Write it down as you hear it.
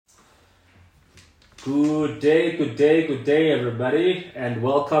Good day, everybody, and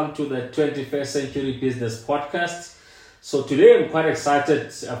welcome to the 21st Century Business Podcast. So today I'm quite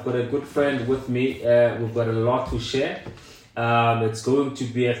excited. I've got a good friend with me. We've got a lot to share. It's going to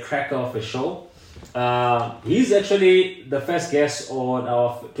be a cracker of a show. He's actually the first guest on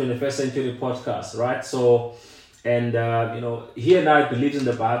our 21st Century Podcast, right? So, and he and I believe in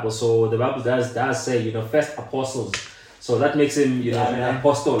the Bible. So the Bible does say, first apostles. So that makes him, an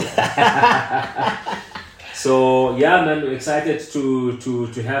apostle. So yeah, man, we're excited to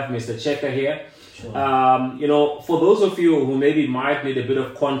have Mr. Cheka here. Sure. For those of you who maybe might need a bit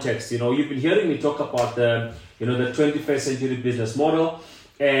of context, you've been hearing me talk about the 21st century business model,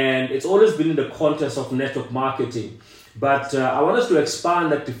 and it's always been in the context of network marketing. But I want us to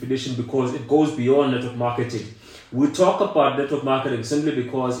expand that definition because it goes beyond network marketing. We talk about network marketing simply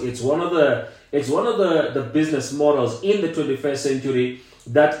because it's one of the business models in the 21st century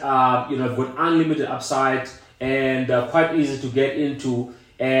that have got unlimited upside and quite easy to get into.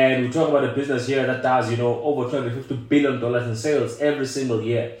 And we talk about a business here that does over $250 billion in sales every single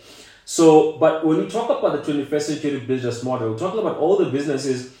year. So, but when we talk about the 21st century business model, we're talking about all the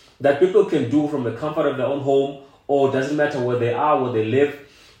businesses that people can do from the comfort of their own home, or doesn't matter where they are, where they live.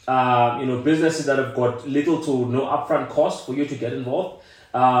 Businesses that have got little to no upfront cost for you to get involved,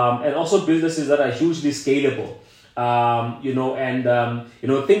 and also businesses that are hugely scalable.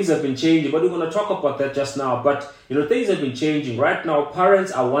 Things have been changing, but we're going to talk about that just now. But things have been changing right now.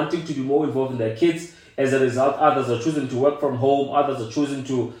 Parents are wanting to be more involved in their kids. As a result, others are choosing to work from home. Others are choosing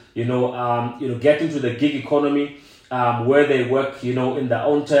to get into the gig economy, where they work in their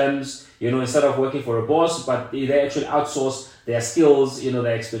own terms. Instead of working for a boss, but they actually outsource their skills, their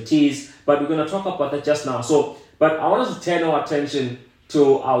expertise. But we're going to talk about that just now. So, but I want us to turn our attention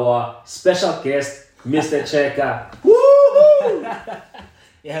to our special guest, Mr. Cheka. Woo!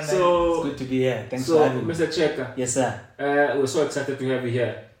 Yeah, man. So, it's good to be here. Thanks for having me. Mr. Cheka. Yes, sir. We're so excited to have you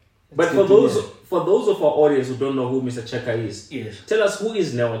here. But for those of our audience who don't know who Mr. Cheka is, yes, tell us, who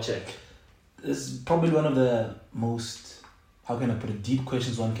is Neo Cheka? This is probably one of the most, how can I put it, deep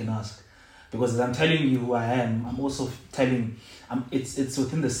questions one can ask. Because as I'm telling you who I am, I'm also telling, it's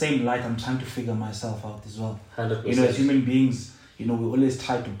within the same light I'm trying to figure myself out as well. 100%. As human beings, we always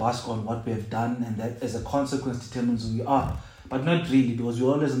try to bask on what we have done, and that as a consequence determines who we are. But not really, because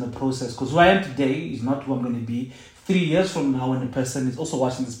we're always in the process. Because who I am today is not who I'm going to be 3 years from now when a person is also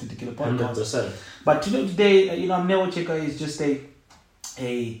watching this particular podcast. 100%. But today, Neo Cheka is just a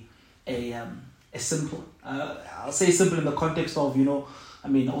simple, I'll say simple in the context of,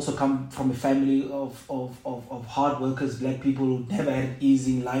 I also come from a family of hard workers, black people who never had it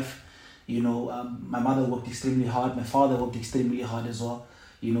easy in life. My mother worked extremely hard. My father worked extremely hard as well.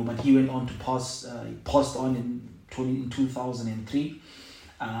 But he went on to passed on in 2003.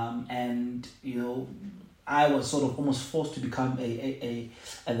 I was sort of almost forced to become the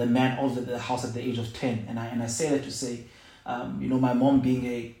man of the house at the age of 10. And I say that to say, my mom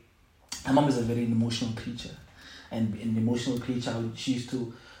is a very emotional creature. And an emotional creature, she used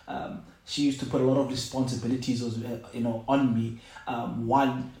to put a lot of responsibilities, on me.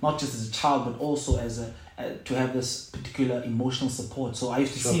 One, not just as a child, but also as to have this particular emotional support. So I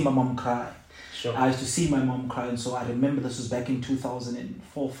used to see my mom cry. Sure. I used to see my mom cry, and so I remember this was back in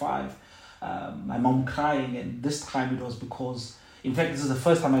 2004-05. My mom crying, and this time it was because, in fact, this is the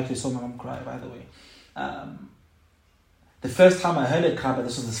first time I actually saw my mom cry. By the way, the first time I heard her cry, but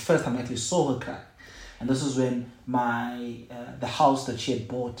this was the first time I actually saw her cry. And this is when the house that she had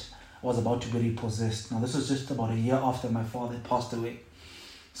bought was about to be repossessed. Now, this was just about a year after my father passed away.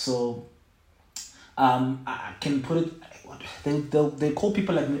 So, I can put it, they call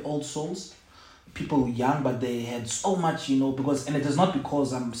people like me old souls, people young, but they had so much, because, and it is not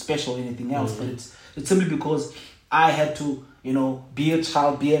because I'm special or anything else, but it's simply because I had to, be a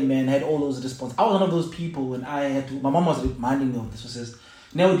child, be a man, had all those responsibilities. I was one of those people when I had to, my mom was reminding me of this. She says,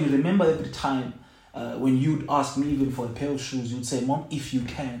 "Now, do you remember every time when you'd ask me even for a pair of shoes, you'd say, 'Mom, if you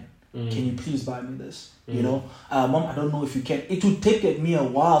can you please buy me this?' Mom, I don't know if you can." It would take me a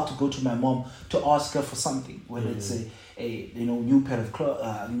while to go to my mom to ask her for something, whether it's a new pair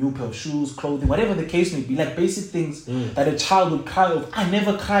of shoes, clothing, whatever the case may be, like basic things that a child would cry over. I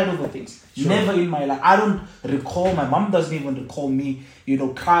never cried over things. Sure. Never in my life. I don't recall, my mom doesn't even recall me,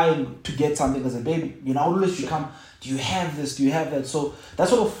 crying to get something as a baby. I would always become, do you have this? Do you have that? So that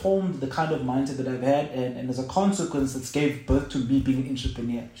sort of formed the kind of mindset that I've had, and as a consequence, it gave birth to me being an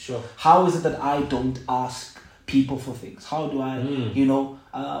entrepreneur. Sure. How is it that I don't ask people for things? How do I,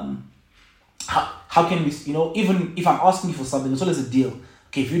 how can we, even if I'm asking you for something, it's always a deal.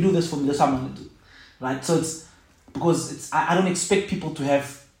 Okay, if you do this for me, that's what I'm going to do. Right? So it's because I don't expect people to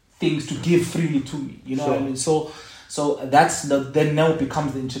have things to give freely to me. You know Sure. what I mean? So that's then now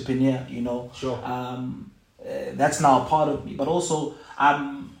becomes the entrepreneur. You know. Sure. That's now a part of me, but also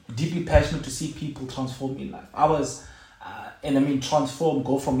I'm deeply passionate to see people transform in life. I was, and I mean transform,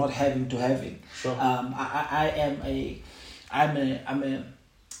 go from not having to having. Sure. I'm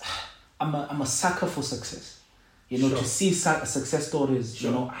a sucker for success. You know, Sure. to see success stories.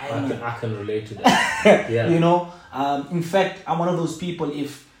 Sure. You know, I can relate to that. Yeah. You know, in fact, I'm one of those people.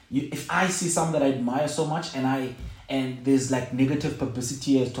 If I see something that I admire so much, and there's like negative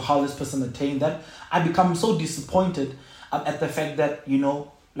publicity as to how this person attained that, I become so disappointed at the fact that, you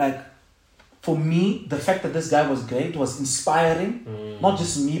know, like, for me, the fact that this guy was great was inspiring, not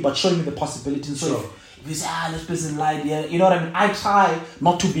just me, but showing me the possibilities. So Sure. if you say, this person lied, yeah, you know what I mean? I try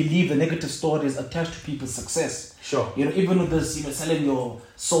not to believe the negative stories attached to people's success. Sure. You know, even with this, you know, selling your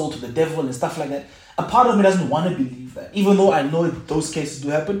soul to the devil and stuff like that, a part of me doesn't want to believe that, even though I know those cases do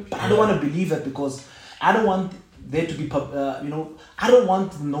happen, but I don't want to believe that because I don't want there to be, you know, I don't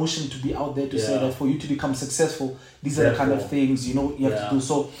want the notion to be out there to say that for you to become successful, these are the kind of things, you know, you have to do.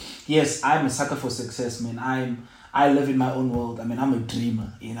 So, yes, I'm a sucker for success, man. I live in my own world. I mean, I'm a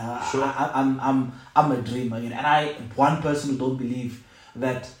dreamer, you know. Sure. I'm a dreamer, you know. And I'm one person who don't believe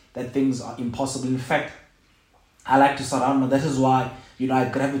that things are impossible. In fact, I like to surround me. That is why, you know, I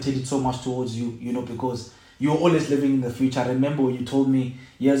gravitated so much towards you, you know, because you're always living in the future. I remember when you told me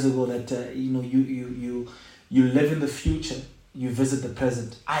years ago that, you know, you live in the future, you visit the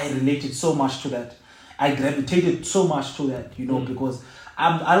present. I related so much to that. I gravitated so much to that, you know, because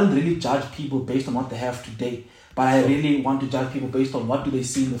I don't really judge people based on what they have today, but I really want to judge people based on what do they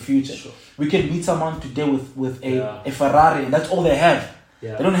see in the future. Sure. We can meet someone today with a Ferrari, and that's all they have.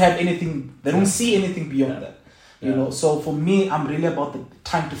 Yeah. They don't have anything, they don't see anything beyond that. You know, so for me, I'm really about the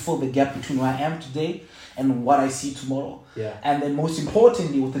time to fill the gap between where I am today and what I see tomorrow. Yeah. And then most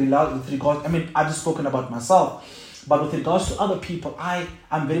importantly, with regard, I mean, I've just spoken about myself, but with regards to other people,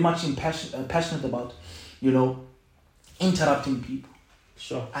 I'm very much passionate about, you know, interrupting people.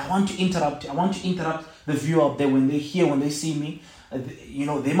 Sure. I want to interrupt the viewer out there when they see me. You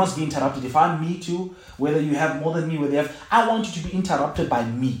know, they must be interrupted. If I meet you, whether you have more than me, I want you to be interrupted by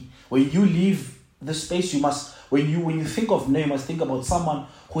me. When you leave the space, you must, when you think of Neo, you must think about someone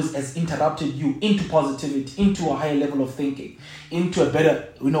who has interrupted you into positivity, into a higher level of thinking, into a better,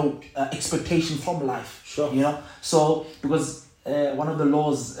 you know, expectation from life. Sure. You know, so because one of the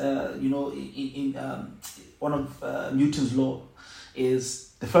laws, you know, in one of Newton's law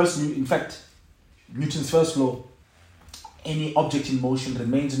is the first. In fact, Newton's first law: any object in motion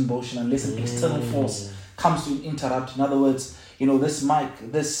remains in motion unless an external force comes to interrupt. In other words, you know, this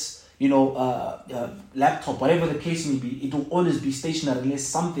mic, this, you know, laptop, whatever the case may be, it will always be stationary unless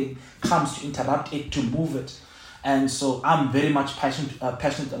something comes to interrupt it, to move it. And so I'm very much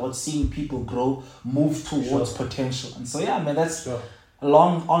passionate about seeing people grow, move towards potential. And so, yeah, man, that's a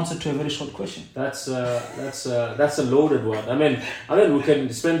long answer to a very short question. That's a loaded one. I mean, we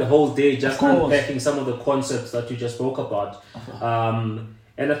can spend the whole day just unpacking some of the concepts that you just spoke about.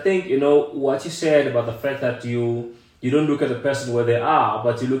 And I think, you know, what you said about the fact that you don't look at the person where they are,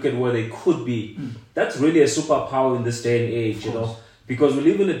 but you look at where they could be. That's really a superpower in this day and age, you know, because we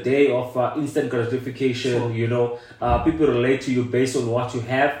live in a day of instant gratification. You know, people relate to you based on what you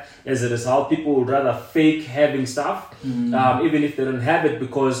have. As a result, people would rather fake having stuff, even if they don't have it,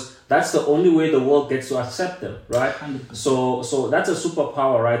 because that's the only way the world gets to accept them, right? 100%. So that's a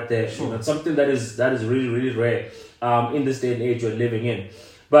superpower right there. You know, it's something that is really, really rare in this day and age we're living in.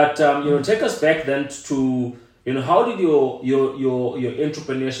 But you know, take us back then to, you know, how did your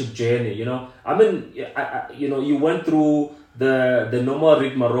entrepreneurship journey, you know, I mean, you know, you went through the normal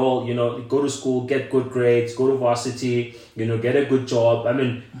rigmarole, you know, go to school, get good grades, go to varsity, you know, get a good job. I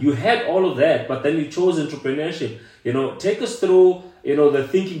mean, you had all of that, but then you chose entrepreneurship. You know, take us through, you know, the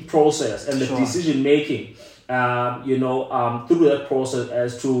thinking process and the decision making, you know, through that process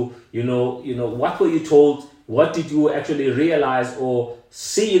as to, you know, what were you told? What did you actually realize or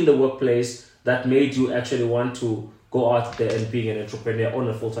see in the workplace that made you actually want to go out there and being an entrepreneur on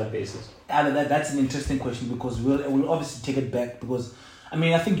a full-time basis? That's an interesting question, because we'll obviously take it back, because I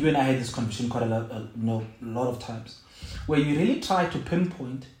mean, I think you and I had this conversation quite a lot of times, where you really try to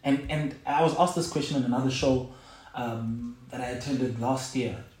pinpoint, and I was asked this question on another show that I attended last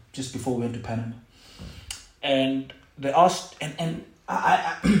year, just before we went to Panama, and they asked, and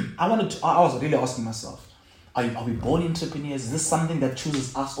I was really asking myself, are we born entrepreneurs? Is this something that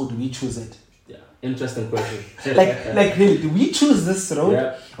chooses us, or do we choose it? Yeah, interesting question. like really, do we choose this road,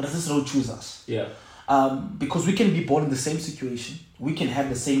 or does this road choose us? Yeah. Because we can be born in the same situation, we can have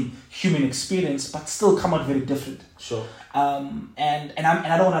the same human experience, but still come out very different. Sure. And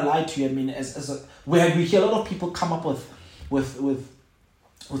I don't want to lie to you. I mean, we hear a lot of people come up with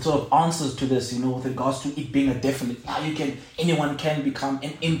sort of answers to this, with regards to it being a definite. Anyone can become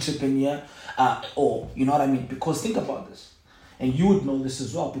an entrepreneur, or you know what I mean? Because think about this, and you would know this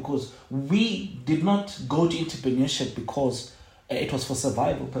as well, because we did not go to entrepreneurship because it was for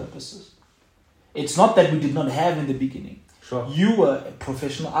survival purposes. It's not that we did not have in the beginning. Sure. You were a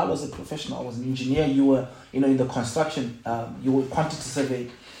professional. I was a professional. I was an engineer. You were, in the construction. You were quantity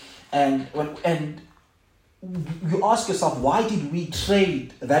survey, and you ask yourself, why did we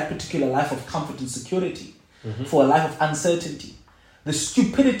trade that particular life of comfort and security for a life of uncertainty? The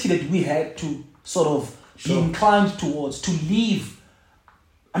stupidity that we had to sort of be inclined towards, to leave.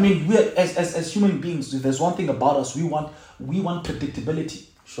 I mean, we as human beings, there's one thing about us: we want predictability.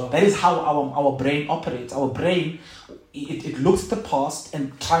 Sure. That is how our brain operates. Our brain, it looks at the past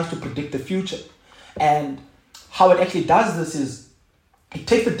and tries to predict the future. And how it actually does this is it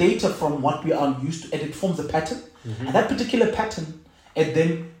takes the data from what we are used to and it forms a pattern. And that particular pattern, it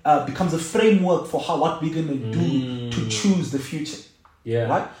then becomes a framework for what we're going to do to choose the future. Yeah.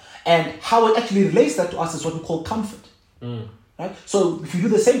 Right? And how it actually relates that to us is what we call comfort. Right? So if you do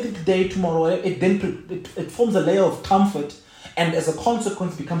the same thing today, tomorrow, it then it forms a layer of comfort, and as a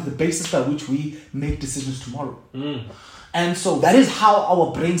consequence becomes the basis by which we make decisions tomorrow. And so that is how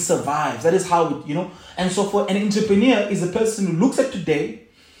our brain survives. That is how, and so for an entrepreneur is a person who looks at today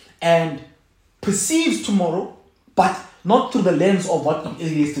and perceives tomorrow, but not through the lens of what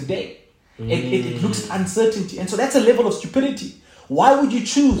it is today. It looks at uncertainty. And so that's a level of stupidity. Why would you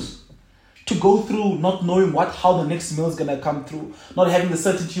choose to go through not knowing how the next meal is going to come through, not having the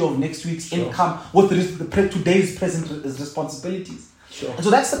certainty of next week's income, with today's present responsibilities? Sure. And so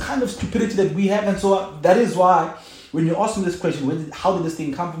that's the kind of stupidity that we have. And so that is why when you ask me this question, how did this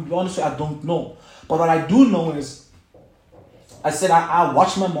thing come from? To be honest with you, I don't know. But what I do know is, I said I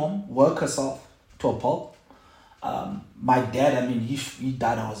watched my mom work herself to a pulp. My dad, I mean, he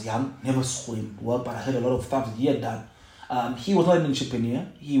died when I was young. Never saw him work, but I heard a lot of stuff that he had done. He was not an entrepreneur.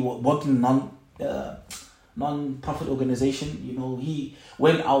 He worked in non-profit organization. He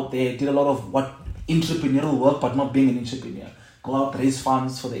went out there, did a lot of entrepreneurial work, but not being an entrepreneur. Go out, raise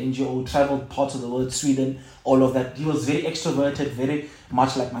funds for the NGO, traveled parts of the world, Sweden, all of that. He was very extroverted, very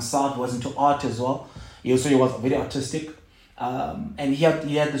much like myself. He was into art as well. He was very artistic. And he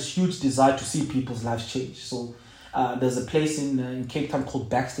had this huge desire to see people's lives change. So there's a place in Cape Town called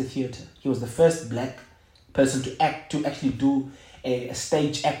Baxter Theatre. He was the first black person to actually do a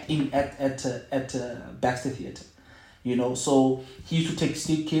stage act at Baxter Theatre. So he used to take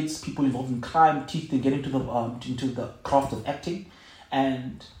street kids, people involved in crime, teach them, get into the craft of acting,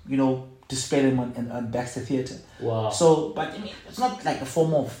 and display them on Baxter Theatre. Wow. So, but I mean, it's not like a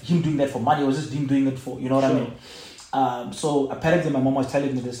form of him doing that for money. It was just him doing it for, what I mean. So apparently, my mom was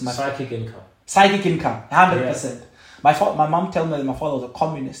telling me this. Psychic income, 100%. Yeah. My mom told me that my father was a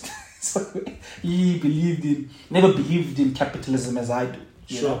communist. So he never believed in capitalism as I do.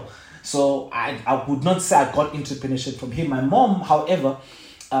 You know? So I would not say I got entrepreneurship from him. My mom, however,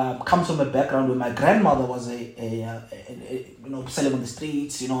 comes from a background where my grandmother was selling on the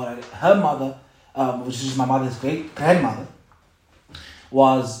streets. Her mother, which is my mother's great grandmother,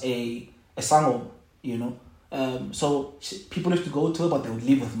 was a sango. So people used to go to her, but they would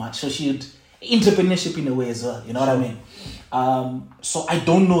leave with much. So she had entrepreneurship in a way as well. You know what I mean? So I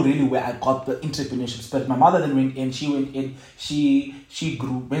don't know really where I got the entrepreneurship spirit. My mother then went in. She went in. She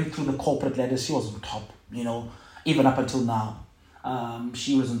went through the corporate ladder. She was on top. Even up until now,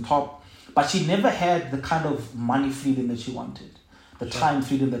 she was on top. But she never had the kind of money freedom that she wanted, the time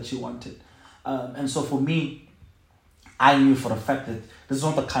freedom that she wanted. And so for me, I knew for a fact that this is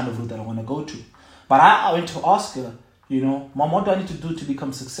not the kind of route that I want to go to. But I went to ask her, Mom, what do I need to do to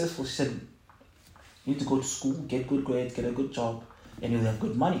become successful? She said, you need to go to school, get good grades, get a good job, and you'll have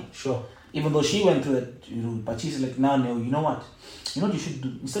good money. Sure. Even though she went through that, but she's like, no, you know what? You know what you should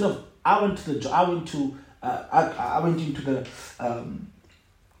do? Instead of, I went into the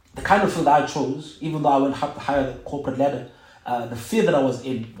kind of field I chose, even though I went higher the corporate ladder, the field that I was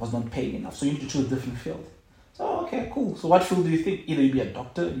in was not paying enough. So you need to choose a different field. So, okay, cool. So what field do you think? Either you'd be a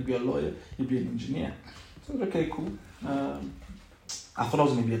doctor, you'd be a lawyer, you'd be an engineer. So, okay, cool. I thought I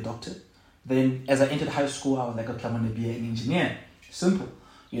was going to be a doctor. Then as I entered high school, I was like, okay, I'm going to be an engineer. Simple.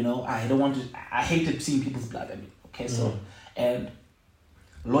 I hated seeing people's blood. Okay, so, and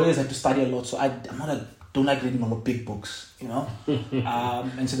lawyers have to study a lot, so I don't like reading a lot of big books,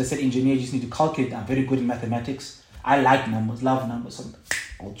 and so they said, engineer, you just need to calculate. I'm very good in mathematics. I like numbers, love numbers, so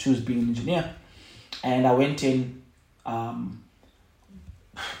I'll choose being an engineer. And I went in,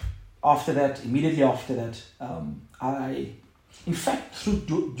 after that, immediately after that, in fact,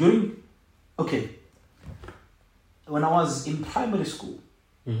 when I was in primary school,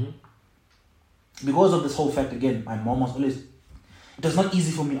 because of this whole fact, again, my mom was always, it was not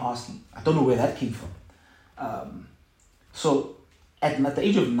easy for me asking. I don't know where that came from. So at the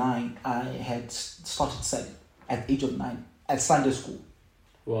age of 9, I had started studying at the age of 9 at Sunday school.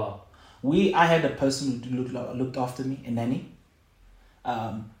 Wow. I had a person who looked after me, a nanny.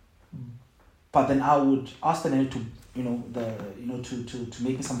 But then I would ask the nanny to, to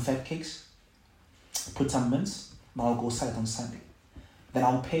make me some fat cakes, put some mince, and I'll go sell it on Sunday. Then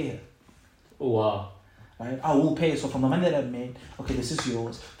I'll pay her. Oh, wow. Right? I will pay her. So from the money that I made, okay, this is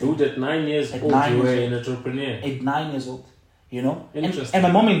yours. Dude, at 9 years old, you were an entrepreneur. At 9 years old, Interesting. And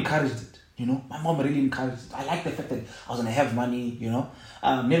my mom encouraged it. My mom really encouraged it. I like the fact that I was gonna have money.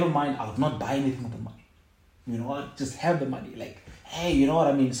 Never mind, I would not buy anything with the money. I'd just have the money. Like, hey, you know what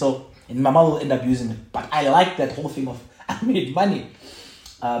I mean? So, and my mom will end up using it. But I like that whole thing of I made money.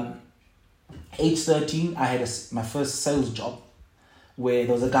 Age 13, I had my first sales job where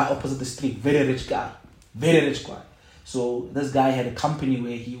there was a guy opposite the street, very rich guy. So this guy had a company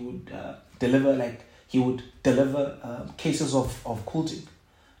where he would deliver cases of cool drink.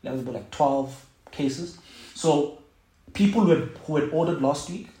 That was about like 12 cases. So people who had ordered last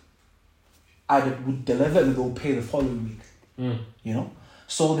week, I would deliver and they would pay the following week.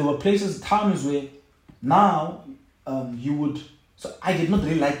 So there were times where now you would. So I did not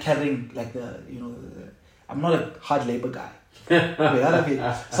really like carrying I'm not a hard labor guy.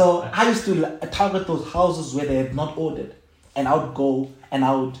 So I used to target those houses where they had not ordered, and I would go and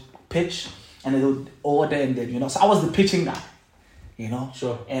I would pitch, and they would order, and then so I was the pitching guy,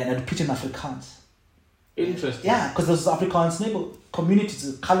 Sure. And I'd pitch in Afrikaans. Interesting. Yeah, because there's Afrikaans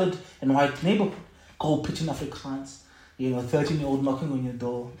communities, colored and white neighborhood. Go pitch in Afrikaans. 13-year-old knocking on your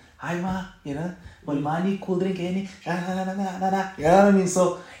door. Hi ma, want money, cool drink, any? You know what I mean?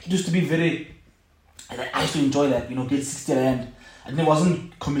 So it used to be I used to enjoy that, get 60 rand. And it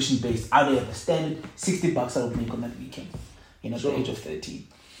wasn't commission based. I would have a standard $60 I would make on that weekend, at the age of 13.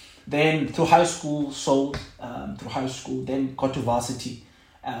 Then through high school, then got to varsity.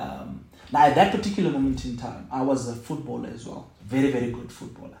 Now at that particular moment in time, I was a footballer as well. Very, very good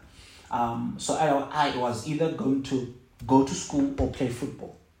footballer. So I was either going to go to school or play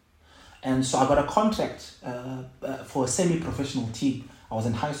football. And so I got a contract for a semi-professional team. I was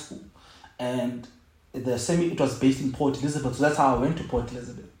in high school. And it was based in Port Elizabeth. So that's how I went to Port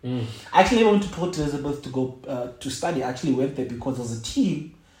Elizabeth. I actually never went to Port Elizabeth to go to study. I actually went there because there was a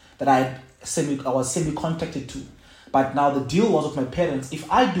team that I was semi-contracted to. But now the deal was with my parents, if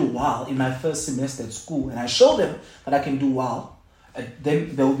I do well in my first semester at school and I show them that I can do well,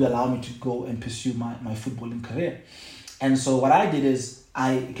 then they will be allowing me to go and pursue my footballing career. And so what I did is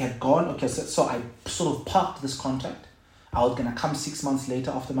I had gone, so I sort of parked this contract. I was going to come 6 months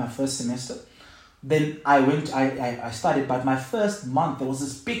later after my first semester. Then I started, but my first month, there was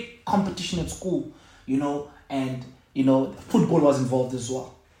this big competition at school, and, football was involved as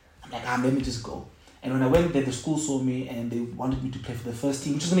well. I'm like, let me just go. And when I went there, the school saw me and they wanted me to play for the first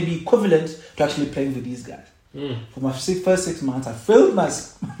team, which is going to be equivalent to actually playing with these guys. For my first 6 months, I failed my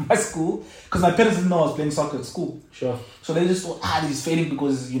school because my parents didn't know I was playing soccer at school. Sure. So they just thought, he's failing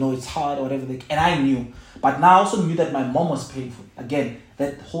because, it's hard or whatever. And I knew. But now I also knew that my mom was paying for it. Again,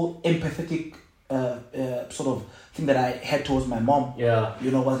 that whole empathetic sort of thing that I had towards my mom,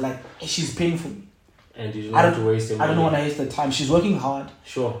 was like, hey, she's paying for me. And you don't want to waste your money. I don't want to waste the time. She's working hard.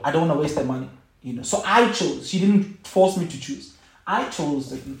 Sure. I don't want to waste the money. So I chose. She didn't force me to choose. I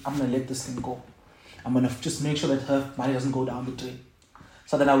chose that I'm going to let this thing go. I'm going to just make sure that her money doesn't go down the drain.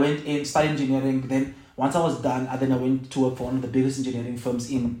 So then I went in, studied engineering. Then once I was done, I went to work for one of the biggest engineering firms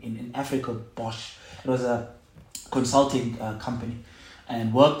in Africa, Bosch. It was a consulting company.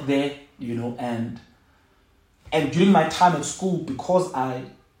 And worked there, and during my time at school, because I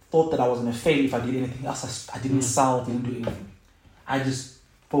thought that I was going to fail if I did anything else, I didn't sell, didn't do anything. I just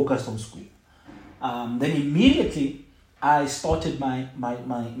focused on school. Then immediately I started my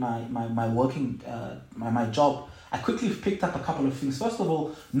working my job. I quickly picked up a couple of things. First of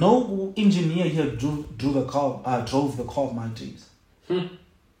all, no engineer here drove the car of my dreams.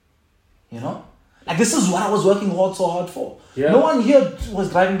 Like this is what I was working so hard for. Yeah. No one here was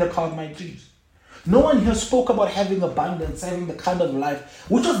driving the car of my dreams. No one here spoke about having abundance, having the kind of life,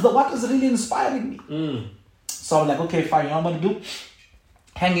 which was what was really inspiring me. So I was like, okay, fine, you know what I'm gonna do?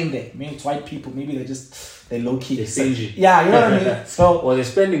 Hang in there. Maybe it's white people. Maybe they're low key. They're stingy. Yeah, you know what I mean? So, or they're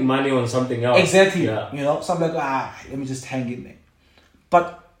spending money on something else. Exactly. Yeah. So I'm like, let me just hang in there.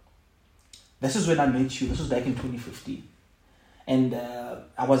 But this is when I met you. This was back in 2015. And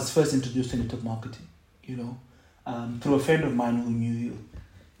I was first introduced to network marketing, through a friend of mine who knew you,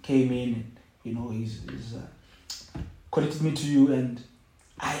 came in and, he's connected me to you, and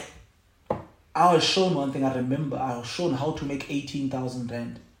I was shown one thing. I remember I was shown how to make 18,000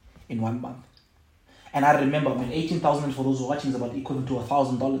 rand in 1 month. And I remember when 18,000 for those who are watching is about equivalent to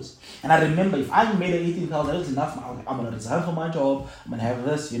 $1,000. And I remember if I made 18,000, that was enough. I'm going to resign from my job. I'm going to have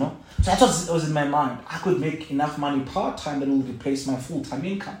this, So I thought it was in my mind. I could make enough money part-time that will replace my full-time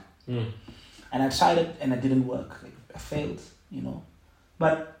income. And I tried it and it didn't work. I failed,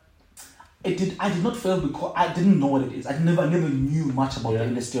 But I did not fail because I didn't know what it is. I never knew much about the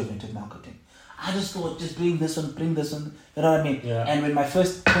industry of network marketing. I just thought, just bring this one, you know what I mean? Yeah. And when my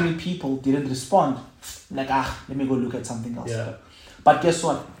first 20 people didn't respond, I'm like, let me go look at something else. Yeah. But guess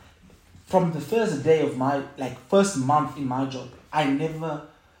what? From the first day of my, first month in my job, I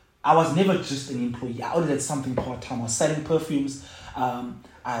was never just an employee. I always had something part-time. I was selling perfumes. I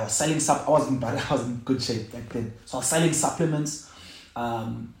was selling I was in good shape back then. So I was selling supplements.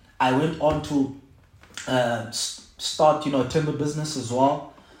 I went on to start, a timber business as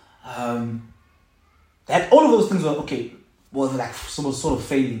well. That all of those things were okay. Was like sort of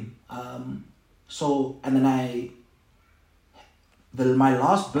failing. And then my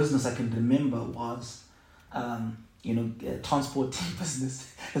last business I can remember was, a transporting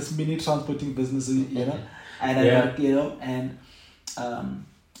business. This mini transporting business, and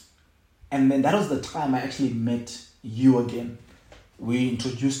then that was the time I actually met you again. We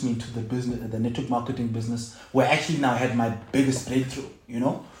introduced me to the business, the network marketing business, where I actually now had my biggest breakthrough,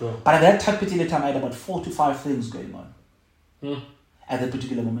 Sure. But at that particular time, I had about 4 to 5 things going on at that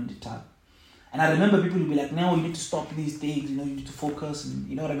particular moment in time. And I remember people would be like, no, you need to stop these things, you need to focus, and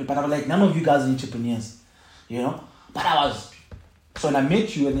you know what I mean? But I was like, none of you guys are entrepreneurs, But I was. So when I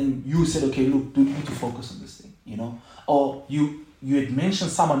met you, and then you said, okay, look, you need to focus on this thing, Or you had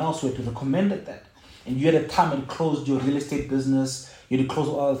mentioned someone else who had recommended that. And you had a time and closed your real estate business, you had to close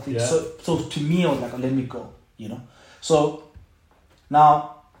all other things. Yeah. So to me, I was like, let me go, So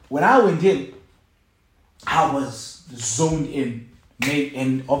now, when I went in, I was zoned in.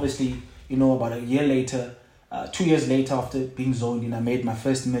 And obviously, about a year later, 2 years later after being zoned in, I made my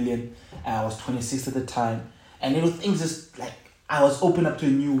first million. I was 26 at the time. And things just like, I was open up to a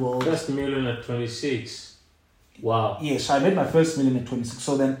new world. First million at 26. Wow. Yeah, so I made my first million at 26.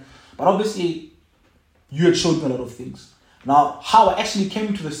 So then, but obviously, you had showed me a lot of things. Now, how I actually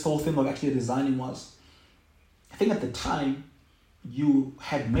came to this whole thing of actually resigning was, I think at the time, you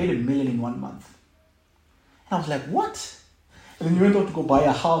had made $1 million in 1 month. And I was like, what? And then you went out to go buy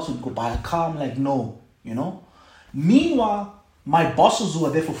a house, or go buy a car. I'm like, no, Meanwhile, my bosses who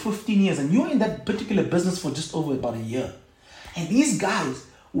were there for 15 years, and you were in that particular business for just over about a year. And these guys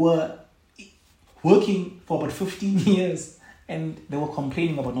were working for about 15 years, and they were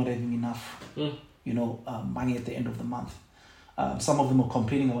complaining about not having enough, money at the end of the month. Some of them were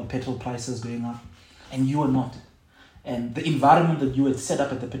complaining about petrol prices going up, and you were not. And the environment that you had set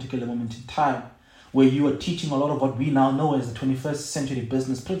up at the particular moment in time, where you were teaching a lot of what we now know as the 21st century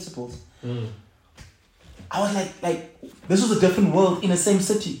business principles, I was like, this was a different world in the same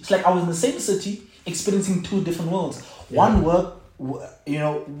city. It's like I was in the same city experiencing 2 different worlds. Yeah. One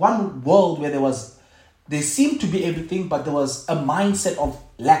world where there seemed to be everything, but there was a mindset of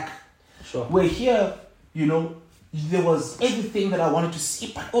lack. Sure. Where here, there was everything that I wanted to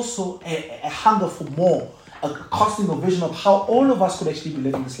see, but also a hunger for more, a casting of vision of how all of us could actually be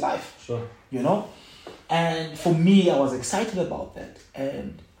living this life. Sure. And for me, I was excited about that.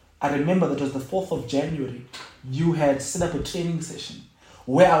 And I remember that it was the 4th of January, you had set up a training session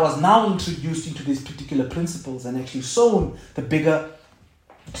where I was now introduced into these particular principles and actually shown the bigger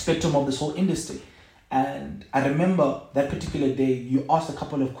spectrum of this whole industry. And I remember that particular day, you asked a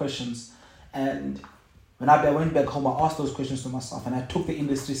couple of questions, and when I went back home, I asked those questions to myself, and I took the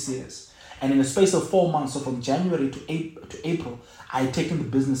industry serious. And in the space of 4 months, so from January to April, I had taken the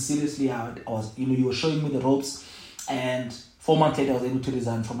business seriously. I was, you were showing me the ropes, and 4 months later, I was able to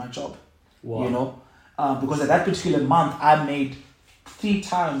resign from my job. Wow. Because at that particular month, I made 3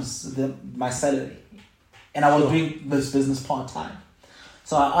 times my salary, and I was doing this business part time.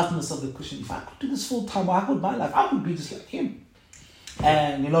 So I asked myself the question: if I could do this full time, how would my life? I would be just like him.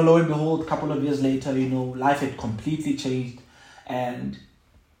 And lo and behold, a couple of years later, life had completely changed, and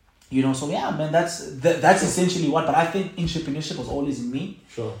so yeah, man, that's essentially what. But I think entrepreneurship was always in me.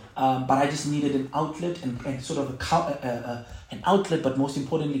 Sure. But I just needed an outlet and sort of an outlet, but most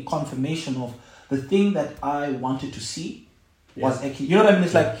importantly, confirmation of the thing that I wanted to see was actually. You know what I mean?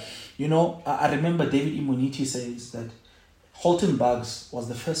 It's like, I remember David Immuniti says that Holton Buggs was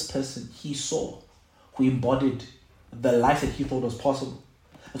the first person he saw who embodied the life that he thought was possible.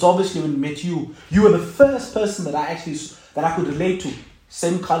 It's obviously when we met you, you were the first person that I could relate to.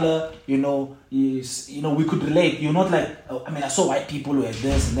 Same color, we could relate. You're not like, I saw white people who had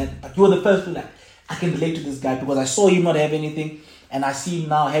this and that, but you were the first person like, I can relate to this guy because I saw him not have anything and I see him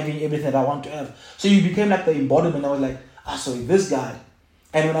now having everything that I want to have. So you became like the embodiment. I was like, so this guy.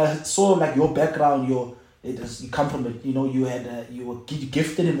 And when I saw like your background, you come from it, you were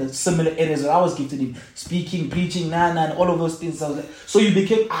gifted in the similar areas that I was gifted in, speaking, preaching, and all of those things. So you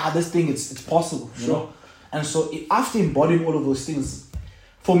became, this thing, it's possible, you know? And so after embodying all of those things,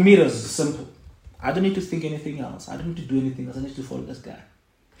 for me, it was simple. I don't need to think anything else. I don't need to do anything else. I need to follow this guy.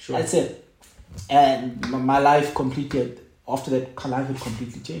 Sure. That's it. And my life after that, life had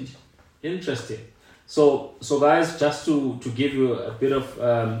completely changed. Interesting. So guys, just to give you a bit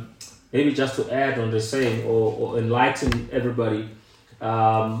of, maybe just to add on the saying or enlighten everybody,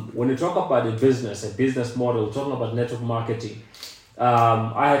 when you talk about a business model, we're talking about network marketing.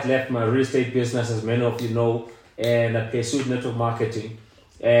 I had left my real estate business, as many of you know, and I pursued network marketing.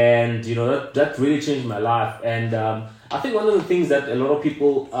 And, that really changed my life. And I think one of the things that a lot of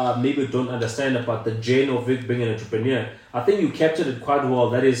people maybe don't understand about the journey of being an entrepreneur, I think you captured it quite well.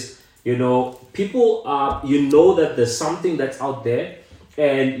 That is, people, that there's something that's out there,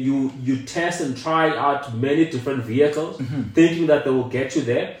 and you test and try out many different vehicles, thinking that they will get you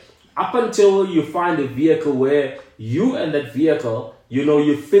there, up until you find a vehicle where you and that vehicle,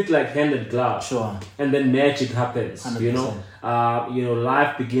 you fit like hand and glove. Sure. And then magic happens. 100%.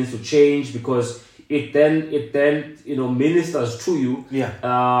 Life begins to change because it then ministers to you.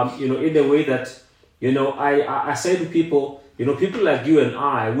 Yeah. In a way that, I say to people, people like you and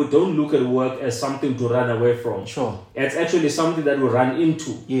I, we don't look at work as something to run away from. Sure. It's actually something that we run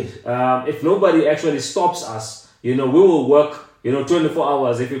into. Yes. If nobody actually stops us, we will work, 24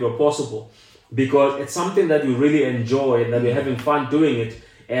 hours if it were possible, because it's something that we really enjoy and that we're having fun doing it.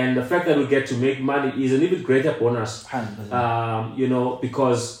 And the fact that we get to make money is an even greater bonus. 100%.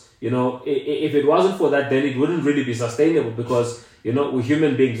 Because, if it wasn't for that, then it wouldn't really be sustainable, because, we're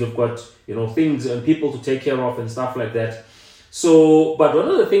human beings, we've got, things and people to take care of and stuff like that. So, but one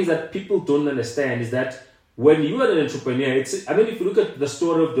of the things that people don't understand is that when you are an entrepreneur, if you look at the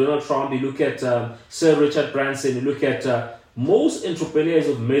story of Donald Trump, you look at Sir Richard Branson, you look at most entrepreneurs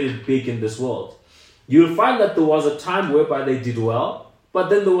who've made it big in this world, you'll find that there was a time whereby they did well, but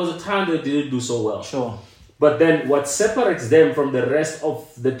then there was a time they didn't do so well. Sure. But then what separates them from the rest of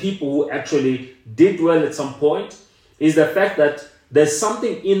the people who actually did well at some point is the fact that there's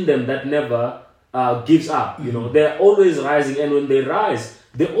something in them that never gives up. They're always rising, and when they rise,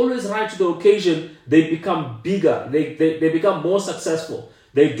 they always rise to the occasion. They become bigger. They become more successful.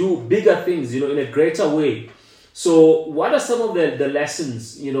 They do bigger things, in a greater way. So what are some of the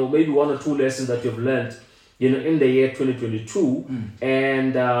lessons, maybe one or two lessons that you've learned, in the year 2022,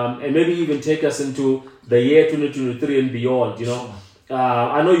 and maybe even take us into the year 2023 and beyond,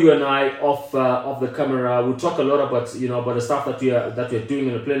 I know you and I off the camera, we talk a lot about, about the stuff that we're doing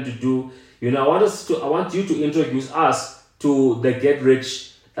and plan to do. I want you to introduce us to the Get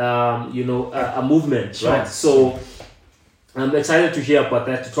Rich, a movement, sure. Right? So I'm excited to hear about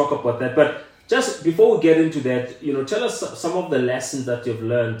that, to talk about that. But just before we get into that, tell us some of the lessons that you've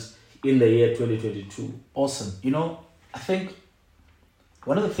learned in the year 2022. Awesome. I think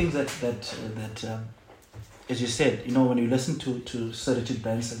one of the things that as you said, when you listen to Sir Richard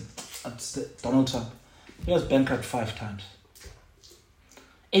Branson, Donald Trump, he was bankrupt 5 times.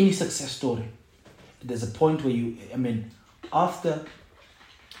 Any success story, there's a point where after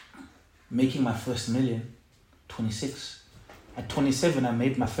making my first million, 26, at 27, I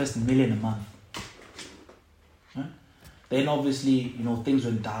made my first million a month. Right? Then obviously, things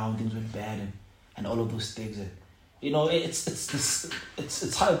went down, things went bad, and all of those things. It's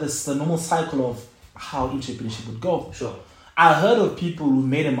the normal cycle of how entrepreneurship would go. Sure. I heard of people who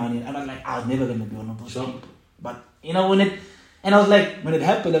made the money, and I'm like, I was never gonna be one of those people. But when it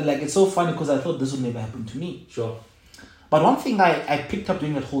happened, I'm like, it's so funny because I thought this would never happen to me. Sure. But one thing I picked up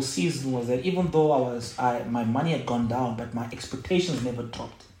during that whole season was that even though my money had gone down, but my expectations never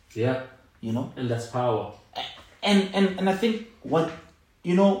dropped. Yeah. And that's power. And I think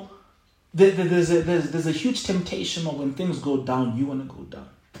there's a huge temptation of when things go down, you want to go down.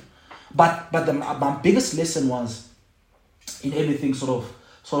 But my biggest lesson was in everything sort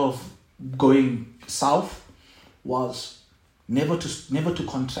of going south was never to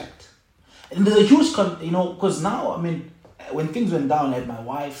contract. And there's a huge because now when things went down, I had my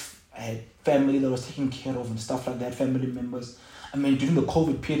wife, I had family that was taken care of and stuff like that, family members. During the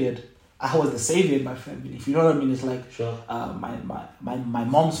COVID period, I was the savior in my family. If you know what I mean, it's like Sure. my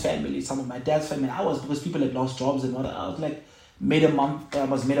mom's family, some of my dad's family. I was, because people had lost jobs and what, I was like making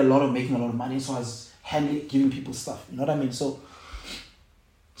a lot of money, so I was giving people stuff. You know what I mean? So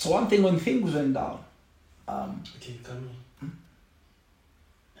one thing, when things went down, okay, come here.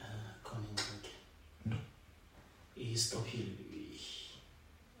 Come in. Okay. Stop here.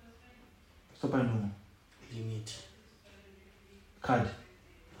 Stop, I know. Limit. Card.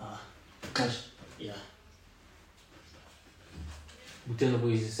 Cash. Yeah. You tell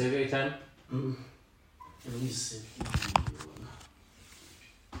me, is it every time?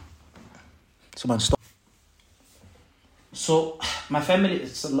 So man, stop. So my family,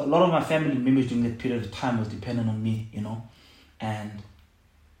 a lot of my family members during that period of time was dependent on me, you know, and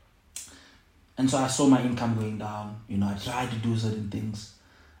so I saw my income going down. You know, I tried to do certain things.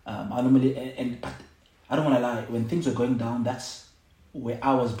 I normally, but I don't want to lie. When things were going down, that's where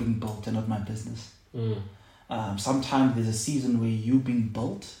I was being built and not my business. Sometimes there's a season where you being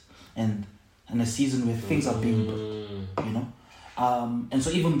built and a season where things are being built, you know. And so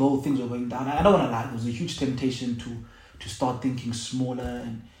even though things were going down, I don't want to lie, there was a huge temptation to start thinking smaller,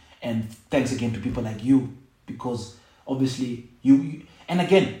 and thanks again to people like you, because obviously you and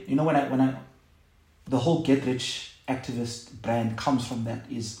again, you know, when I the whole Get Rich Activist brand comes from that,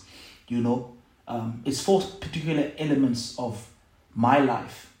 is, you know, it's 4 particular elements of my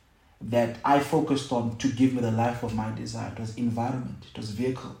life that I focused on to give me the life of my desire. It was environment, it was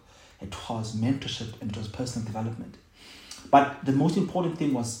vehicle, it was mentorship, and it was personal development. But the most important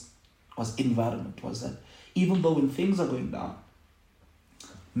thing was environment, was that even though when things are going down,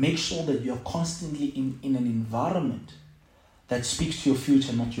 make sure that you're constantly in an environment that speaks to your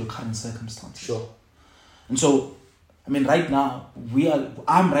future, not your current circumstances. Sure. And so, I mean, right now,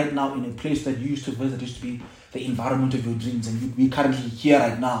 I'm right now in a place that you used to visit, used to be the environment of your dreams, and we're currently here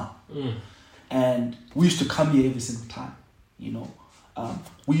right now. And we used to come here every single time, you know.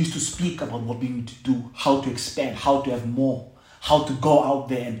 We used to speak about what we need to do, how to expand, how to have more, how to go out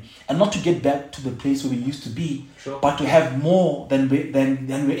there and not to get back to the place where we used to be, Sure. but to have more than we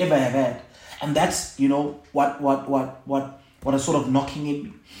ever have had. And that's, you know, what is sort of knocking in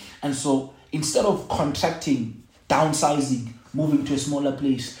me. And so instead of contracting, downsizing, moving to a smaller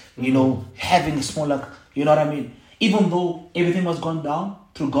place, you know, having a smaller, you know what I mean? Even though everything was gone down,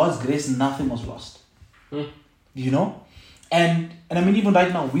 through God's grace, nothing was lost. You know? And I mean, even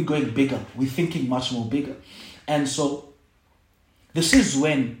right now, we're going bigger. We're thinking much more bigger. And so this is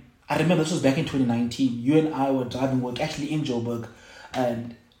when, I remember this was back in 2019, you and I were driving work, actually in Joburg,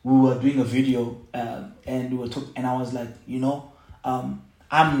 and we were doing a video, and we were talking, and I was like, you know,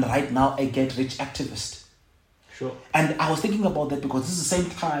 I'm right now a Get Rich Activist. Sure. And I was thinking about that because this is the same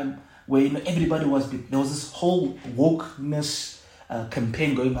time where, you know, there was this whole wokeness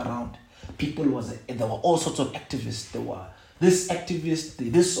campaign going around. There were all sorts of activists. There were this activist,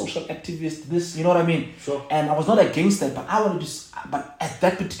 this social activist, this, you know what I mean? Sure. And I was not against that, but at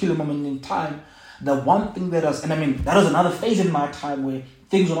that particular moment in time, the one thing that was, and I mean, that was another phase in my time where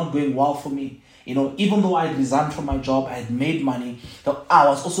things were not going well for me. You know, even though I had resigned from my job, I had made money, I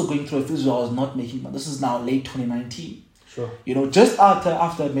was also going through a phase where I was not making money. This is now late 2019. Sure. You know, just after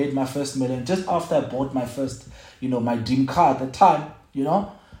I made my first million, just after I bought my first, you know, my dream car at the time, you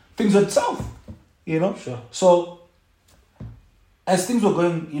know, things went south, you know. Sure. So as things were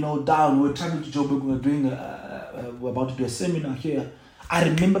going, you know, down, we were traveling to Joburg, we're about to do a seminar here. I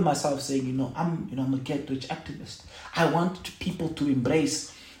remember myself saying, I'm a Get Rich Activist. I want people to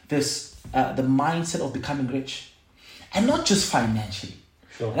embrace this, the mindset of becoming rich, and not just financially.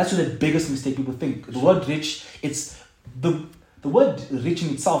 Sure. That's the biggest mistake people think. The word rich, it's the word rich in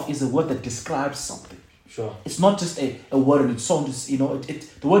itself is a word that describes something. Sure. It's not just a word in its own. The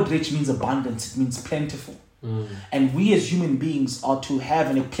word rich means abundance. It means plentiful. And we as human beings are to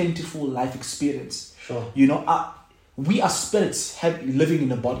have a plentiful life experience. Sure. You know, we are spirits living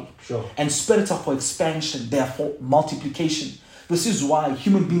in a body. Sure. And spirits are for expansion. They are for multiplication. This is why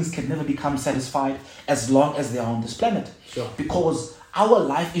human beings can never become satisfied as long as they are on this planet. Sure. Because our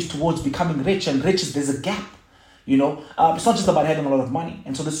life is towards becoming rich, and there's a gap. You know, it's not just about having a lot of money.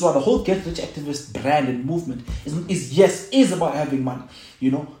 And so this is why the whole Get Rich Activist brand and movement is about having money.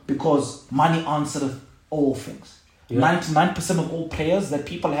 You know, because money answers all things. Yeah. 99% of all prayers that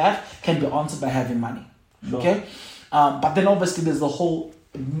people have can be answered by having money. Sure. Okay? But then obviously there's the whole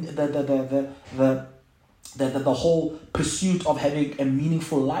the whole pursuit of having a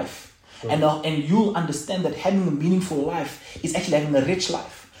meaningful life. Sure. And you'll understand that having a meaningful life is actually having a rich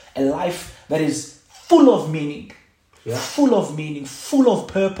life. A life that is full of meaning. Yeah. Full of meaning, full of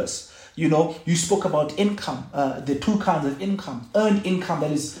purpose. You spoke about income, the two kinds of income, earned income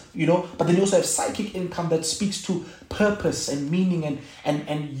that is, but then you also have psychic income that speaks to purpose and meaning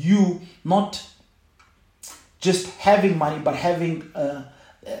and you not just having money, but having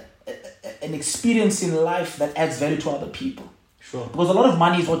an experience in life that adds value to other people. Sure. Because a lot of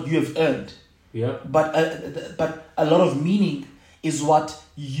money is what you have earned. Yeah. But a lot of meaning is what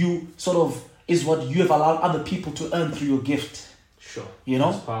you have allowed other people to earn through your gift. Sure.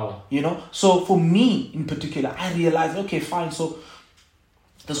 That's power. So for me in particular, I realized, okay, fine. So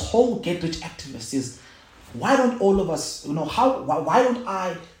this whole get rich activist is, why don't all of us, why don't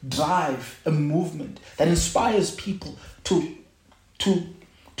I drive a movement that inspires people to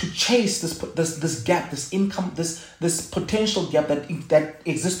chase this gap, this income, this potential gap that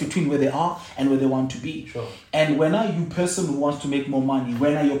exists between where they are and where they want to be. Sure. And when are you person who wants to make more money?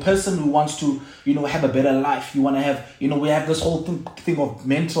 When are you a person who wants to, have a better life? You want to have, we have this whole thing of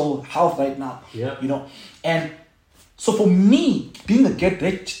mental health right now. Yeah. And so for me, being a get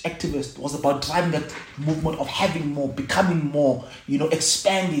rich activist was about driving that movement of having more, becoming more,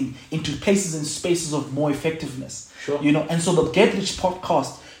 expanding into places and spaces of more effectiveness. Sure. And so the Get Rich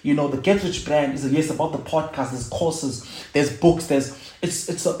podcast, the Get Rich brand is about the podcast. There's courses, there's books, it's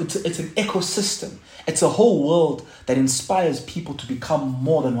an ecosystem. It's a whole world that inspires people to become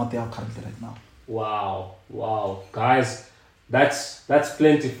more than what they are currently right now. Wow, guys, that's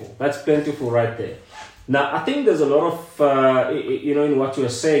plentiful. That's plentiful right there. Now, I think there's a lot of, in what you're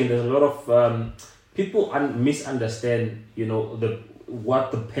saying, there's a lot of people misunderstand,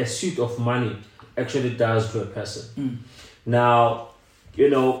 what the pursuit of money actually does to a person. Now,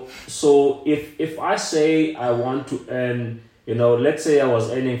 so if I say I want to earn, let's say I was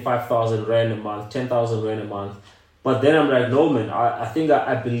earning 5,000 Rand a month, 10,000 Rand a month, but then I'm like, no, man, I think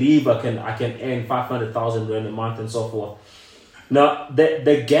I believe I can earn 500,000 Rand a month and so forth. Now,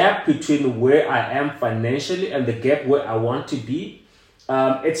 the gap between where I am financially and the gap where I want to be,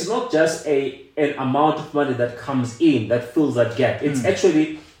 it's not just an amount of money that comes in that fills that gap. It's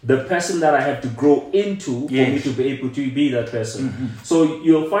actually the person that I have to grow into for me to be able to be that person. So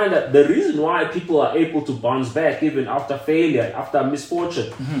you'll find that the reason why people are able to bounce back even after failure, after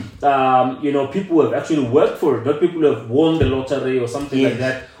misfortune, people who have actually worked for it, not people who have won the lottery or something like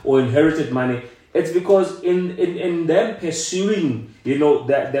that or inherited money. It's because in them pursuing,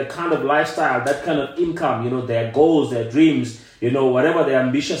 their kind of lifestyle, that kind of income, their goals, their dreams, whatever they're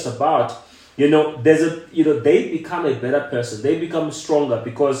ambitious about, they become a better person. They become stronger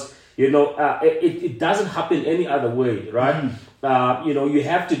because, it doesn't happen any other way, right? You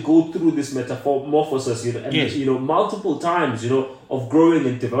have to go through this metamorphosis, multiple times, of growing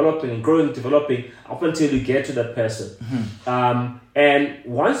and developing up until you get to that person. And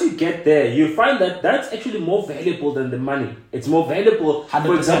once you get there, you find that that's actually more valuable than the money. It's more valuable. 100%.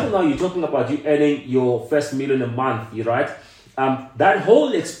 For example, now you're talking about you earning your first million a month, right? That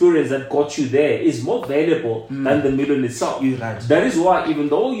whole experience that got you there is more valuable than the million itself. You're right. That is why even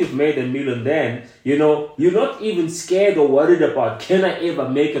though you've made a million then, you're not even scared or worried about, can I ever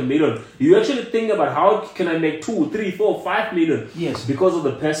make a million? You actually think about how can I make 2, 3, 4, 5 million? Yes. Because of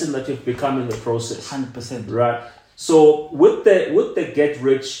the person that you've become in the process. 100%. Right. So with the get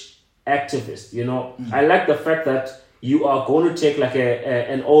rich activist, I like the fact that you are going to take like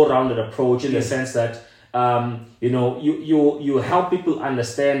an all-rounded approach in the sense that you help people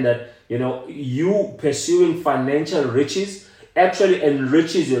understand that you pursuing financial riches actually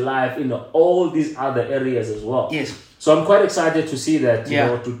enriches your life in all these other areas as well. Yes. So I'm quite excited to see that,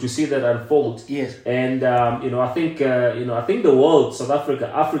 to see that unfold. Yes. And I think the world, South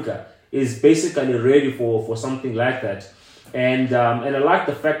Africa is basically ready for something like that. And I like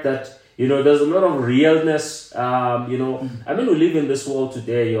the fact that there's a lot of realness. I mean, we live in this world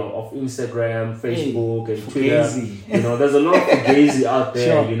today of Instagram, Facebook, and Twitter. There's a lot of fugazi out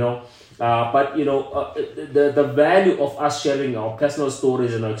there. Sure. But the value of us sharing our personal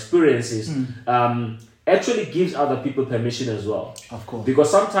stories and our experiences actually gives other people permission as well. Of course. Because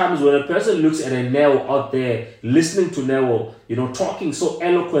sometimes when a person looks at a Neo out there, listening to Neo, talking so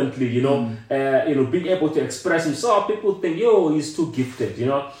eloquently, being able to express himself, people think, he's too gifted,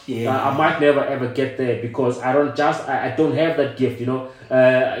 I might never ever get there because I don't have that gift,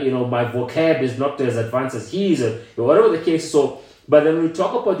 my vocab is not as advanced as he is, whatever the case. So, but then when we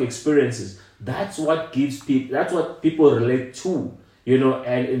talk about the experiences, that's what people relate to.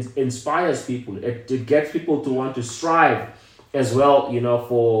 And it inspires people. It gets people to want to strive as well,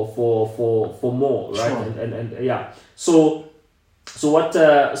 for more, right? Sure. And yeah. So what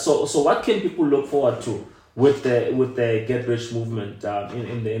can people look forward to with the Get Rich movement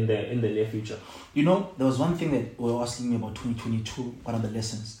in the near future? You know, there was one thing that we were asking me about 2022. One of the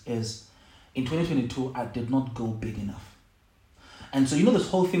lessons is, in 2022, I did not go big enough. And so, you know, this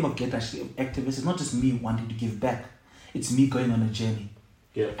whole thing of Get Rich Activists is not just me wanting to give back. It's me going on a journey.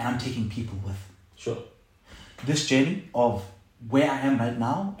 Yeah. And I'm taking people with. Sure. This journey of where I am right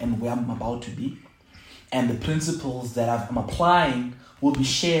now and where I'm about to be, and the principles that I'm applying will be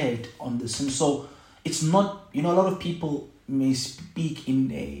shared on this. And so it's not, you know, a lot of people may speak in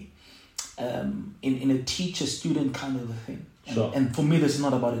a teacher-student kind of a thing. Sure. And for me, this is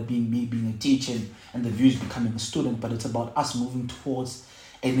not about it being me being a teacher and the views becoming a student, but it's about us moving towards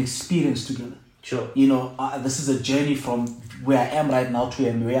an experience together. Sure. You know, this is a journey from where I am right now to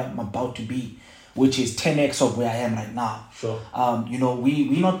where I'm about to be, which is 10x of where I am right now. Sure. You know,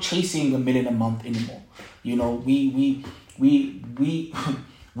 we're not chasing $1 million a month anymore. You know, we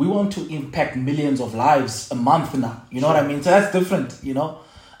want to impact millions of lives a month now. You know what I mean? So that's different, you know.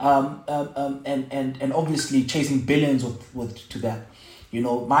 And obviously chasing billions with to that. You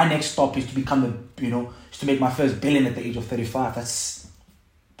know, my next stop is to is to make my first billion at the age of 35. That's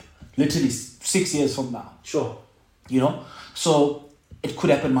literally 6 years from now. Sure. You know, so it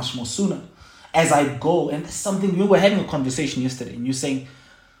could happen much more sooner. As I go, and that's something, we were having a conversation yesterday, and you're saying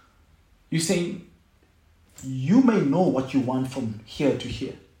you may know what you want from here to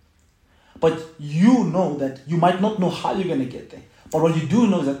here, but you know that you might not know how you're going to get there. But what you do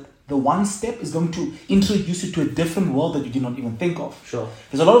know is that the one step is going to introduce you to a different world that you did not even think of. Sure.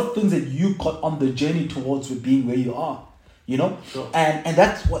 There's a lot of things that you got on the journey towards with being where you are, you know? Sure. And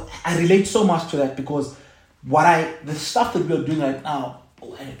that's what I relate so much to that, because the stuff that we are doing right now,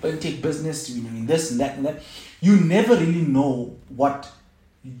 take business, you know, in this and that, you never really know what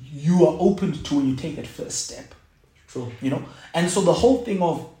you are open to when you take that first step. True. You know? And so the whole thing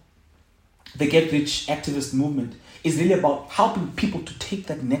of the Get Rich activist movement is really about helping people to take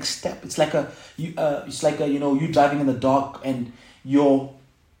that next step. It's like you driving in the dark and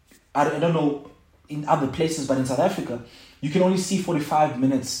I don't know in other places, but in South Africa, you can only see 45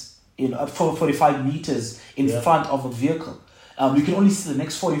 meters in front of a vehicle. You can only see the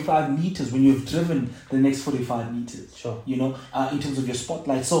next 45 meters when you've driven the next 45 meters. Sure. You know, in terms of your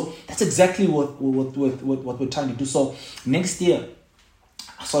spotlight. So that's exactly what we're trying to do. So this year,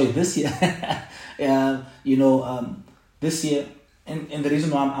 this year, and the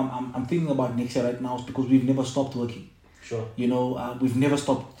reason why I'm thinking about next year right now is because we've never stopped working. Sure. You know, we've never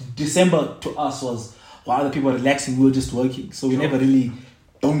stopped. December to us was while other people were relaxing, we were just working. So we never really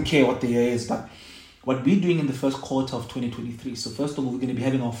don't care what the year is. But what we're doing in the first quarter of 2023. So first of all, we're going to be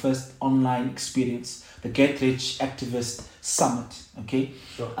having our first online experience, the Get Rich Activist Summit. Okay.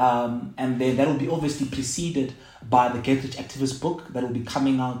 Sure. And then that will be obviously preceded by the Get Rich Activist book that will be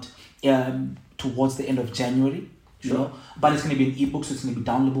coming out towards the end of January. Sure. You know, but it's going to be an ebook, so it's going to be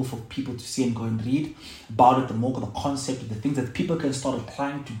downloadable for people to see and go and read about it, the concept, the things that people can start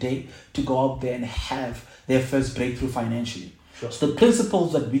applying today to go out there and have their first breakthrough financially. Sure. So the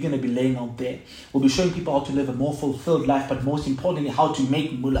principles that we're going to be laying out there will be showing people how to live a more fulfilled life, but most importantly, how to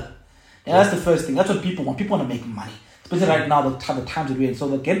make mullah. And that's the first thing. That's what people want. People want to make money, especially right now, the times that we're in. So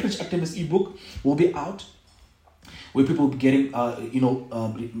the Get Rich Activist ebook will be out, where people will be getting,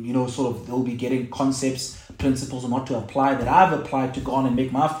 they'll be getting concepts, principles on what to apply that I've applied to go on and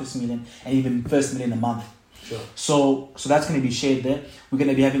make my first million and even first million a month. Sure. So that's going to be shared there. We're going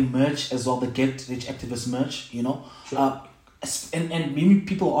to be having merch as well, the Get Rich Activist merch, you know. Sure. And many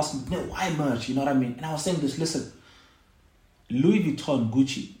people ask me, no, why merch? You know what I mean? And I was saying this, listen, Louis Vuitton,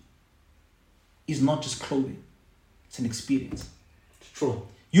 Gucci is not just clothing. It's an experience. True.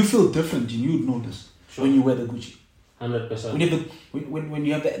 You feel different and you know this when you wear the Gucci. 100%. When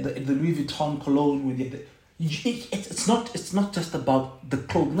you have the Louis Vuitton cologne, when you have it's not just about the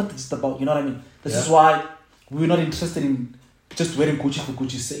clothes, not just about, you know what I mean. This is why we're not interested in just wearing Gucci for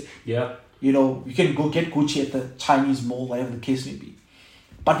Gucci's sake. Yeah. You know, you can go get Gucci at the Chinese mall, whatever the case may be.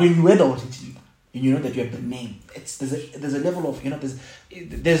 But when you wear the original, you know that you have the name. There's a level of, you know,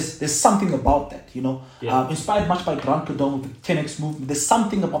 there's something about that, you know. Yeah. Inspired much by Grant Cardone with the 10x movement. There's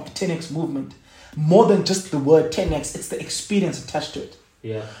something about the 10x movement. More than just the word 10x, it's the experience attached to it.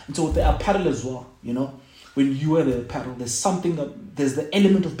 Yeah. And so with the apparel as well, you know, when you wear the apparel, there's the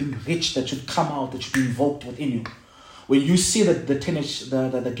element of being rich that should come out, that should be invoked within you. When you see that the 10x,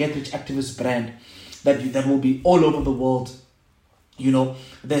 the Get Rich Activist brand, that will be all over the world, you know,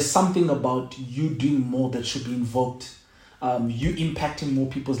 there's something about you doing more that should be invoked. You impacting more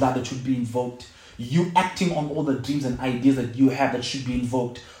people's lives that should be invoked. You acting on all the dreams and ideas that you have that should be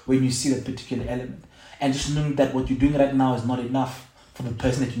invoked when you see that particular element. And just knowing that what you're doing right now is not enough for the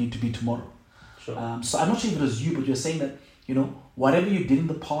person that you need to be tomorrow. Sure. So I'm not sure if it was you, but you're saying that, whatever you did in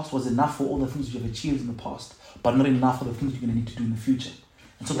the past was enough for all the things you have achieved in the past, but not enough for the things you're going to need to do in the future.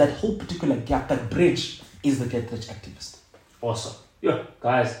 And so that whole particular gap, that bridge, is the Get Rich Activist. Awesome. Yeah,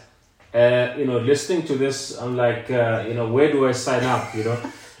 guys, listening to this, I'm like, where do I sign up?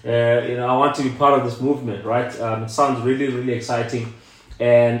 I want to be part of this movement, right? It sounds really, really exciting,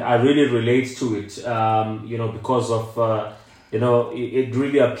 and I really relate to it, because of, it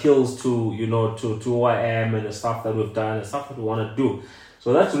really appeals to, to who I am and the stuff that we've done and stuff that we want to do.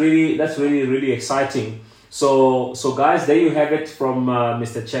 So that's really, really exciting. So guys, there you have it from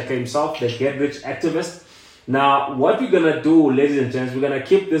Mr. Cheka himself, the Get Rich Activist. Now, what we're going to do, ladies and gents, we're going to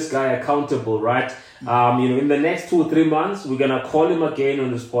keep this guy accountable, right? In the next 2 or 3 months, we're going to call him again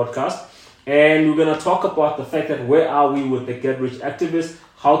on this podcast, and we're going to talk about the fact that where are we with the Get Rich Activist?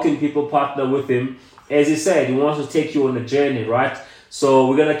 How can people partner with him? As he said, he wants to take you on a journey, right? So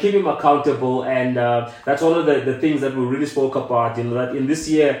we're going to keep him accountable, and that's one of the things that we really spoke about, that in this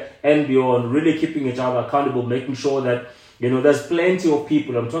year and beyond, really keeping each other accountable, making sure that, there's plenty of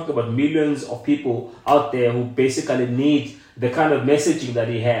people, I'm talking about millions of people out there who basically need the kind of messaging that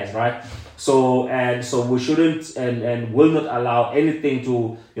he has, right? So we shouldn't and will not allow anything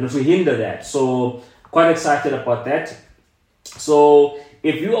to, to hinder that. So quite excited about that. So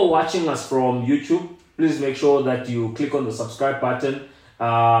if you are watching us from YouTube, please make sure that you click on the subscribe button,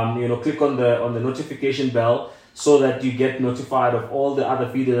 click on the notification bell so that you get notified of all the other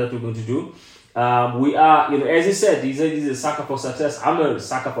videos that we're going to do. We are, as he said, he's a sucker for success. I'm a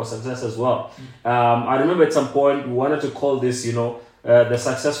sucker for success as well. I remember at some point we wanted to call this, the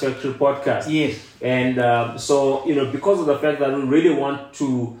Success Factory podcast. Yes. And because of the fact that we really want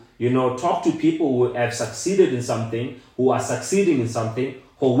to, talk to people who have succeeded in something, who are succeeding in something,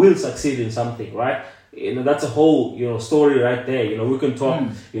 who will succeed in something, right? That's a whole, story right there. We can talk,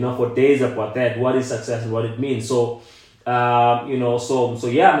 for days about that, what is success and what it means. So, if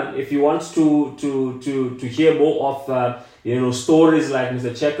you want to hear more of, stories like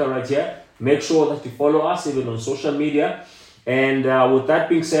Mr. Cheka right here, make sure that you follow us even on social media. And with that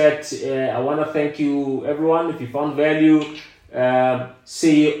being said, I want to thank you, everyone. If you found value,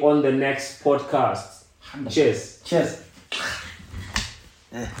 see you on the next podcast. Cheers. Cheers.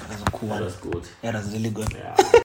 Yeah, that was a cool one. That was good. Yeah, that was really good. Yeah.